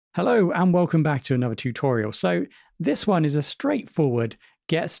Hello and welcome back to another tutorial. So this one is a straightforward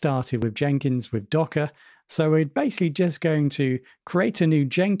get started with Jenkins with Docker. So we're basically just going to create a new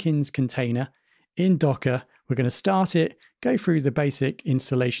Jenkins container in Docker. We're going to start it, go through the basic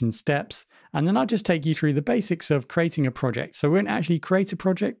installation steps, and then I'll just take you through the basics of creating a project. So we won't actually create a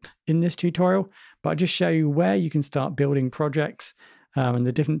project in this tutorial, but I'll just show you where you can start building projects and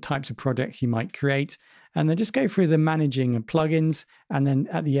the different types of projects you might create. And then just go through the managing of plugins, and then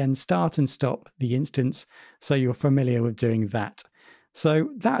at the end, start and stop the instance so you're familiar with doing that.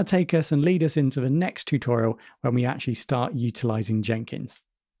 So that'll take us and lead us into the next tutorial when we actually start utilizing Jenkins.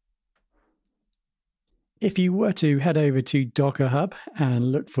 If you were to head over to Docker Hub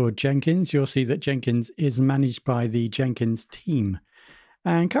and look for Jenkins, you'll see that Jenkins is managed by the Jenkins team.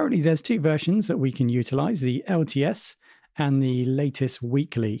 And currently there's two versions that we can utilize, the LTS and the latest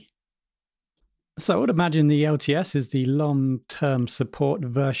weekly. So I would imagine the LTS is the long-term support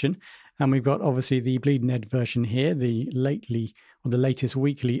version, and we've got obviously the Bleeding Edge version here, the latest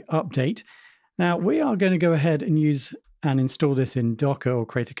weekly update. Now we are going to go ahead and use and install this in Docker, or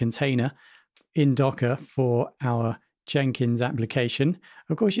create a container in Docker for our Jenkins application.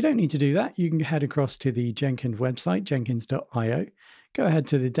 Of course, you don't need to do that. You can head across to the Jenkins website, jenkins.io, go ahead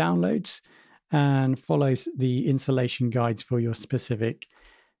to the downloads and follow the installation guides for your specific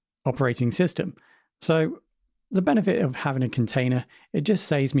operating system. So the benefit of having a container, it just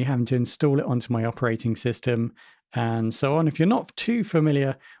saves me having to install it onto my operating system and so on. If you're not too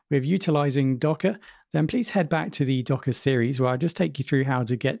familiar with utilizing Docker, then please head back to the Docker series where I'll just take you through how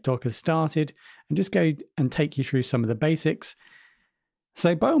to get Docker started and just go and take you through some of the basics.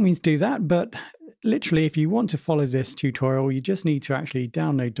 So by all means do that, but literally if you want to follow this tutorial, you just need to actually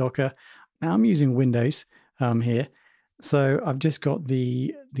download Docker. Now I'm using Windows here. So I've just got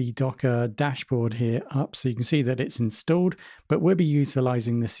the Docker dashboard here up, so you can see that it's installed, but we'll be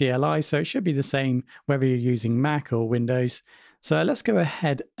utilizing the CLI, so it should be the same whether you're using Mac or Windows. So let's go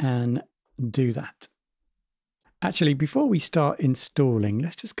ahead and do that. Actually, before we start installing,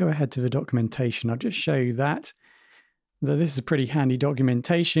 let's just go ahead to the documentation. I'll just show you that this is a pretty handy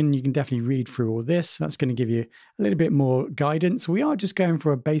documentation. You can definitely read through all this. That's going to give you a little bit more guidance. We are just going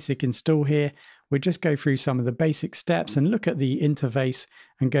for a basic install here. We'll just go through some of the basic steps and look at the interface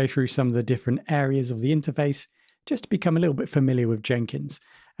and go through some of the different areas of the interface just to become a little bit familiar with Jenkins.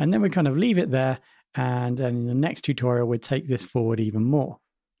 And then we kind of leave it there. And then in the next tutorial, we'll take this forward even more.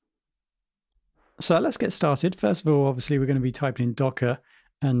 So let's get started. First of all, obviously, we're going to be typing in Docker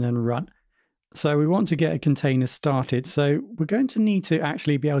and then run. So we want to get a container started. So we're going to need to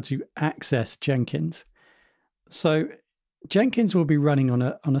actually be able to access Jenkins. So Jenkins will be running on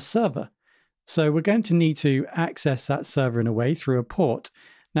a server. So we're going to need to access that server in a way through a port.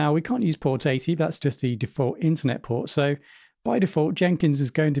 Now we can't use port 80, that's just the default internet port. So by default, Jenkins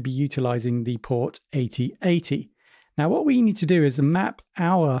is going to be utilizing the port 8080. Now what we need to do is map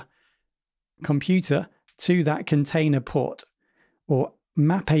our computer to that container port, or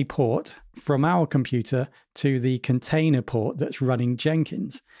map a port from our computer to the container port that's running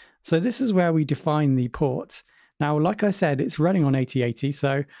Jenkins. So this is where we define the ports. Now, like I said, it's running on 8080,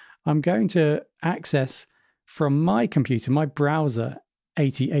 so I'm going to access from my computer, my browser,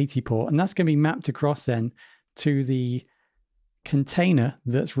 8080 port, and that's going to be mapped across then to the container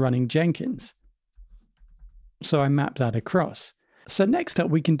that's running Jenkins. So I map that across. So next up,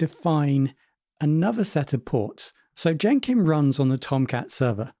 we can define another set of ports. So Jenkins runs on the Tomcat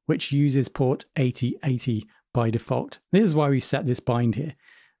server, which uses port 8080 by default. This is why we set this bind here.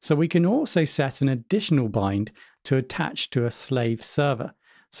 So we can also set an additional bind to attach to a slave server.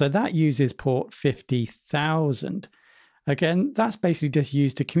 So that uses port 50,000. Again, that's basically just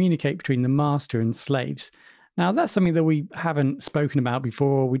used to communicate between the master and slaves. Now that's something that we haven't spoken about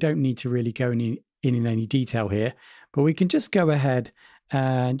before. We don't need to really go in any detail here, but we can just go ahead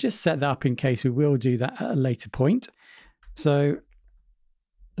and just set that up in case we will do that at a later point. So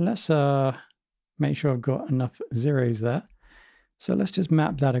let's make sure I've got enough zeros there. So let's just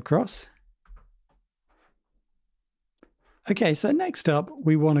map that across. Okay, so next up,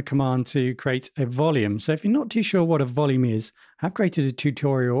 we want a command to create a volume. So if you're not too sure what a volume is, I've created a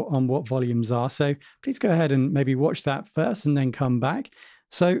tutorial on what volumes are. So please go ahead and maybe watch that first and then come back.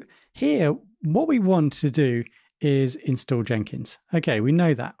 So here, what we want to do is install Jenkins. Okay, we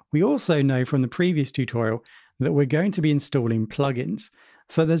know that. We also know from the previous tutorial that we're going to be installing plugins.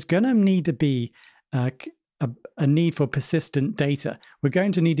 So there's going to need to be a need for persistent data. We're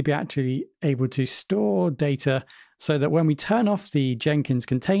going to need to be actually able to store data so that when we turn off the Jenkins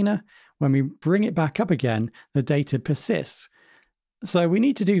container, when we bring it back up again, the data persists. So we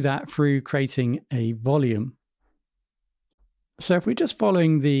need to do that through creating a volume. So if we're just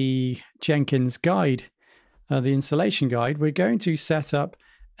following the Jenkins guide, the installation guide, we're going to set up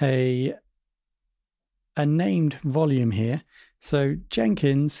a named volume here. So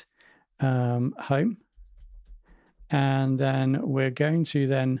Jenkins home, and then we're going to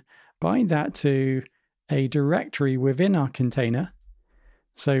then bind that to a directory within our container.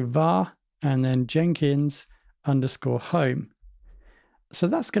 So var and then Jenkins underscore home. So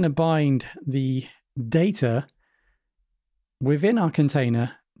that's going to bind the data within our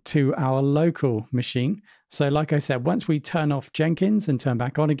container to our local machine. So like I said, once we turn off Jenkins and turn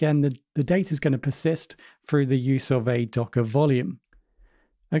back on again, the data is going to persist through the use of a Docker volume.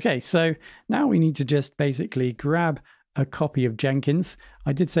 Okay, so now we need to just basically grab a copy of Jenkins.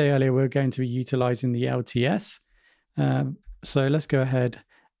 I did say earlier we're going to be utilizing the LTS. So let's go ahead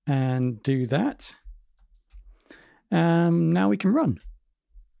and do that. Now we can run.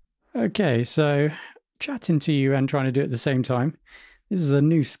 Okay, so chatting to you and trying to do it at the same time. This is a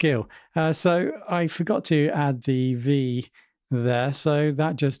new skill. So I forgot to add the V there. So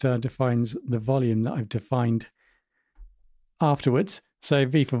that just defines the volume that I've defined afterwards. So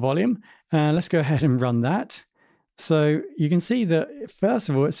V for volume. Let's go ahead and run that. So you can see that first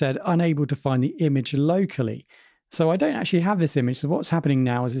of all, it said unable to find the image locally. So I don't actually have this image. So what's happening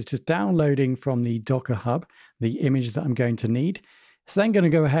now is it's just downloading from the Docker Hub, the image that I'm going to need. It's then going to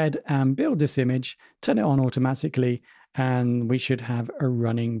go ahead and build this image, turn it on automatically, and we should have a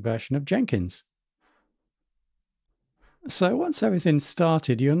running version of Jenkins. So once everything's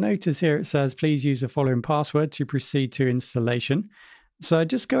started, you'll notice here it says, please use the following password to proceed to installation. So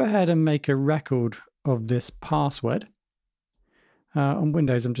just go ahead and make a record of this password. On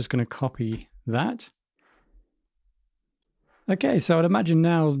Windows, I'm just going to copy that. Okay, so I'd imagine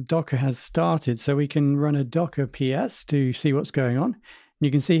now Docker has started, so we can run a Docker PS to see what's going on.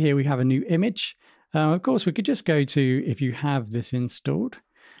 You can see here we have a new image. Of course, we could just go to, if you have this installed,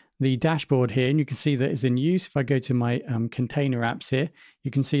 the dashboard here, and you can see that it's in use. If I go to my container apps here,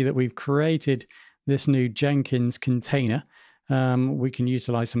 you can see that we've created this new Jenkins container. We can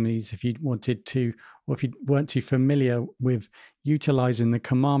utilize some of these if you wanted to, or if you weren't too familiar with utilizing the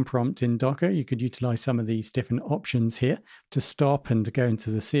command prompt in Docker, you could utilize some of these different options here to stop and to go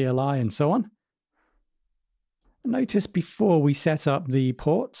into the CLI and so on. Notice before we set up the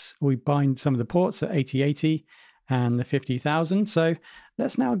ports, we bind some of the ports at 8080 and the 50,000. So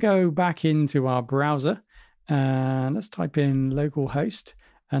let's now go back into our browser and let's type in localhost,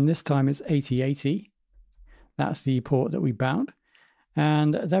 and this time it's 8080. That's the port that we bound.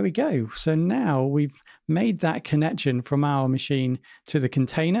 And there we go. So now we've made that connection from our machine to the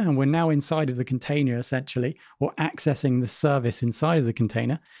container, and we're now inside of the container essentially, or accessing the service inside of the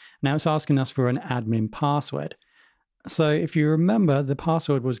container. Now it's asking us for an admin password. So if you remember, the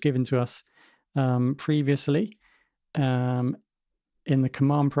password was given to us previously in the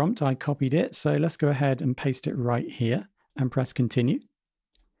command prompt. I copied it. So let's go ahead and paste it right here and press continue.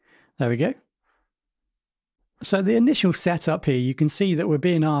 There we go. So the initial setup here, you can see that we're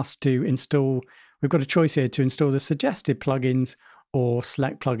being asked to install, we've got a choice here to install the suggested plugins or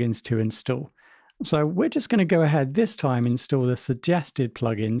select plugins to install. So we're just going to go ahead this time, install the suggested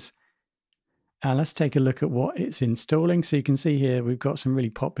plugins. And let's take a look at what it's installing. So you can see here, we've got some really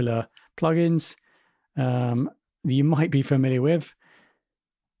popular plugins that you might be familiar with.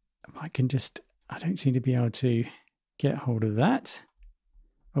 I don't seem to be able to get hold of that.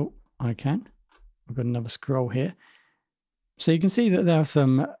 Oh, I can. We've got another scroll here. So you can see that there are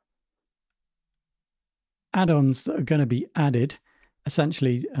some add-ons that are going to be added,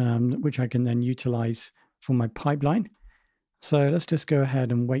 essentially, which I can then utilize for my pipeline. So let's just go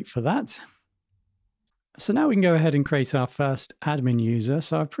ahead and wait for that. So now we can go ahead and create our first admin user.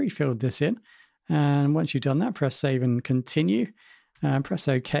 So I've pre-filled this in. And once you've done that, press save and continue. Press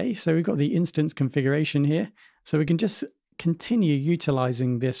OK. So we've got the instance configuration here. So we can just continue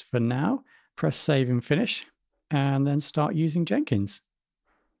utilizing this for now. Press save and finish, and then start using Jenkins.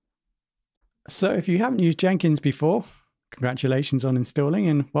 So if you haven't used Jenkins before, congratulations on installing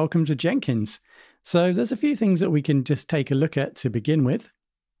and welcome to Jenkins. So there's a few things that we can just take a look at to begin with.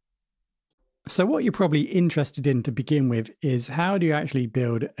 So what you're probably interested in to begin with is how do you actually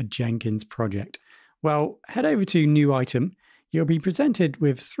build a Jenkins project? Well, head over to New Item. You'll be presented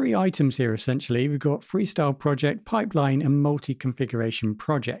with 3 items here essentially. We've got Freestyle Project, Pipeline, and Multi-Configuration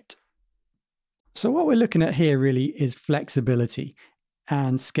Project. So what we're looking at here really is flexibility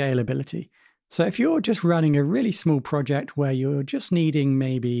and scalability. So if you're just running a really small project where you're just needing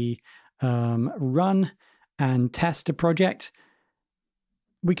maybe run and test a project,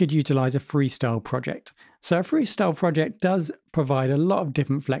 we could utilize a freestyle project. So a freestyle project does provide a lot of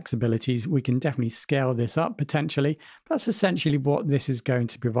different flexibilities. We can definitely scale this up potentially. That's essentially what this is going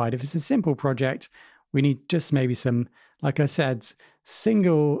to provide. If it's a simple project, we need just maybe some, like I said,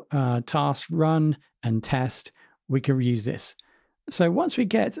 single task run and test. We can use this. So once we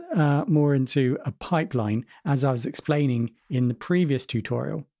get more into a pipeline, as I was explaining in the previous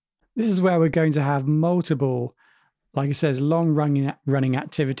tutorial, this is where we're going to have multiple, like it says, long running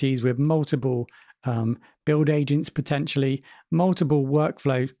activities with multiple build agents, potentially multiple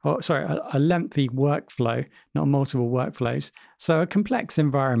workflows, or sorry, a lengthy workflow, not multiple workflows. So a complex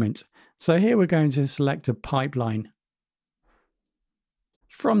environment. So here we're going to select a pipeline.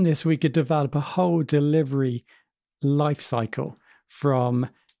 From this, we could develop a whole delivery life cycle from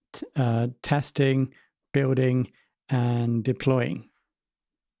testing, building, and deploying.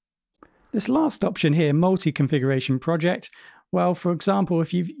 This last option here, multi-configuration project, well, for example,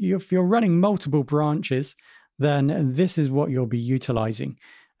 if you're running multiple branches, then this is what you'll be utilizing.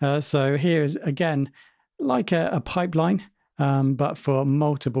 So here is, again, like a pipeline, but for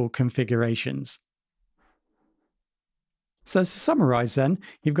multiple configurations. So to summarize then,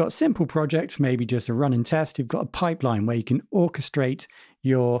 you've got a simple project, maybe just a run and test. You've got a pipeline where you can orchestrate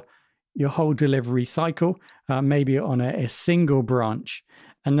your whole delivery cycle, maybe on a single branch.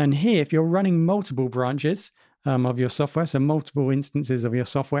 And then here, if you're running multiple branches of your software, so multiple instances of your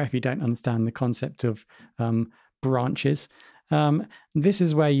software, if you don't understand the concept of branches, this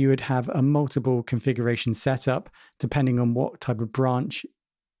is where you would have a multiple configuration setup depending on what type of branch,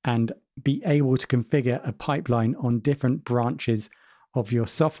 and be able to configure a pipeline on different branches of your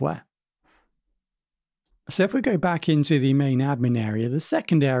software. So if we go back into the main admin area, the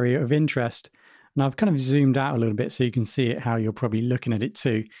second area of interest, and I've kind of zoomed out a little bit so you can see it how you're probably looking at it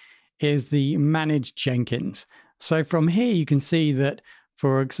too, is the Manage Jenkins. So from here you can see that,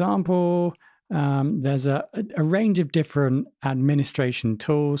 for example, there's a range of different administration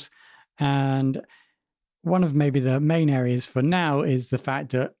tools, and one of maybe the main areas for now is the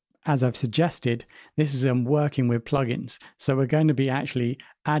fact that, as I've suggested, this is working with plugins. So we're going to be actually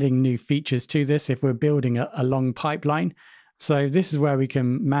adding new features to this if we're building a long pipeline. So this is where we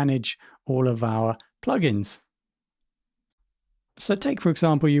can manage all of our plugins. So take, for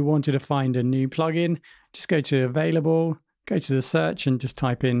example, you wanted to find a new plugin, just go to Available, go to the search and just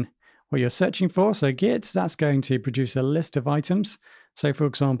type in what you're searching for. So Git, that's going to produce a list of items. So for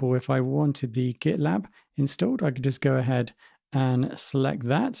example, if I wanted the GitLab installed, I could just go ahead and select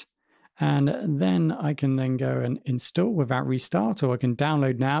that. And then I can then go and install without restart, or I can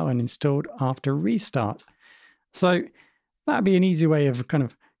download now and install after restart. So that'd be an easy way of kind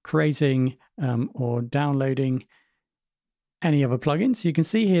of creating or downloading any other plugins. You can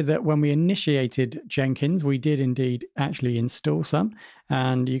see here that when we initiated Jenkins, we did indeed actually install some,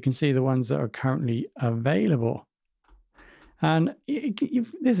 and you can see the ones that are currently available. And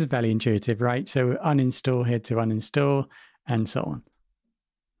this is fairly intuitive, right? So uninstall here to uninstall and so on.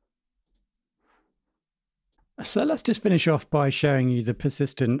 So let's just finish off by showing you the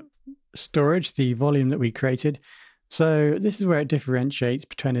persistent storage, the volume that we created. So this is where it differentiates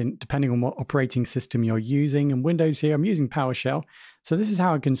depending on what operating system you're using. In Windows here, I'm using PowerShell. So this is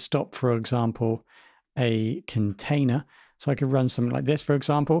how I can stop, for example, a container. So I could run something like this, for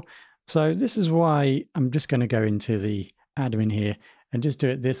example. So this is why I'm just going to go into the admin here and just do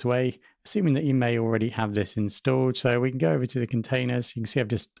it this way, assuming that you may already have this installed. So we can go over to the containers. You can see I've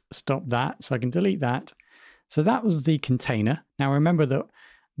just stopped that. So I can delete that. So that was the container. Now remember that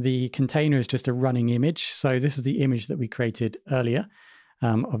the container is just a running image. So this is the image that we created earlier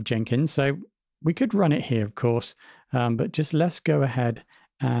of Jenkins. So we could run it here, of course, but just let's go ahead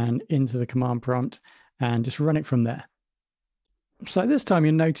and into the command prompt and just run it from there. So this time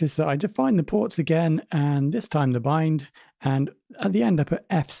you'll notice that I define the ports again, and this time the bind, and at the end I put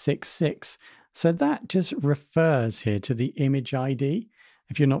F66. So that just refers here to the image ID,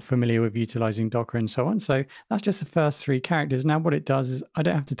 if you're not familiar with utilizing Docker and so on. So that's just the first three characters. Now what it does is I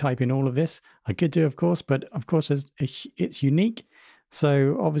don't have to type in all of this. I could do, of course, but of course it's unique.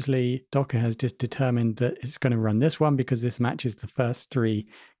 So obviously Docker has just determined that it's going to run this one because this matches the first three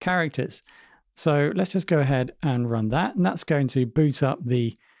characters. So let's just go ahead and run that. And that's going to boot up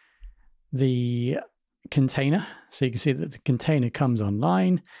the container. So you can see that the container comes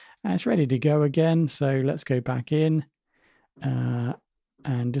online and it's ready to go again. So let's go back in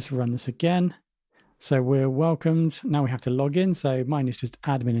and just run this again. So we're welcomed. Now we have to log in. So mine is just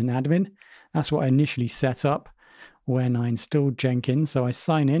admin and admin. That's what I initially set up when I installed Jenkins. So I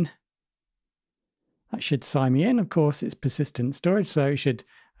sign in. That should sign me in. Of course, it's persistent storage. So it should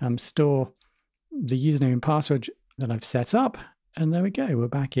store the username and password that I've set up. And there we go. We're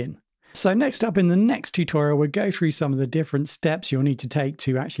back in. So next up in the next tutorial, we'll go through some of the different steps you'll need to take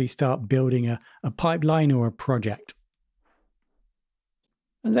to actually start building a pipeline or a project.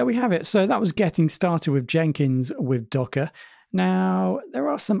 And there we have it. So that was getting started with Jenkins with Docker. Now, there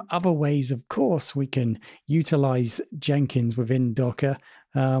are some other ways, of course, we can utilize Jenkins within Docker.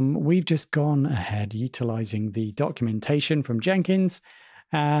 We've just gone ahead utilizing the documentation from Jenkins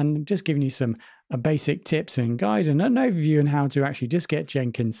and just giving you some basic tips and guide and an overview on how to actually just get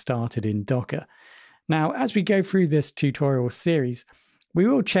Jenkins started in Docker. Now, as we go through this tutorial series, we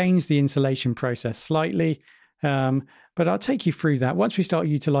will change the installation process slightly, but I'll take you through that. Once we start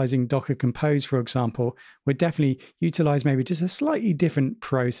utilizing Docker Compose, for example, we'll definitely utilize maybe just a slightly different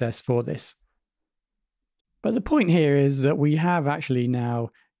process for this. But the point here is that we have actually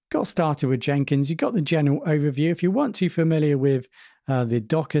now got started with Jenkins. You've got the general overview. If you want to be familiar with the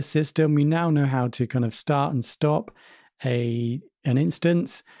Docker system, we now know how to kind of start and stop an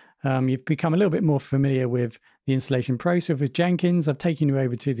instance. You've become a little bit more familiar with the installation process with Jenkins. I've taken you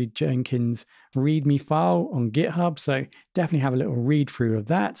over to the Jenkins README file on GitHub, so definitely have a little read through of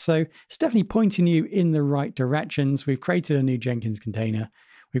that. So it's definitely pointing you in the right directions. We've created a new Jenkins container.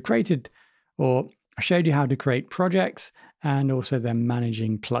 We've created, or I showed you how to create projects and also then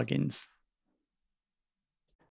managing plugins.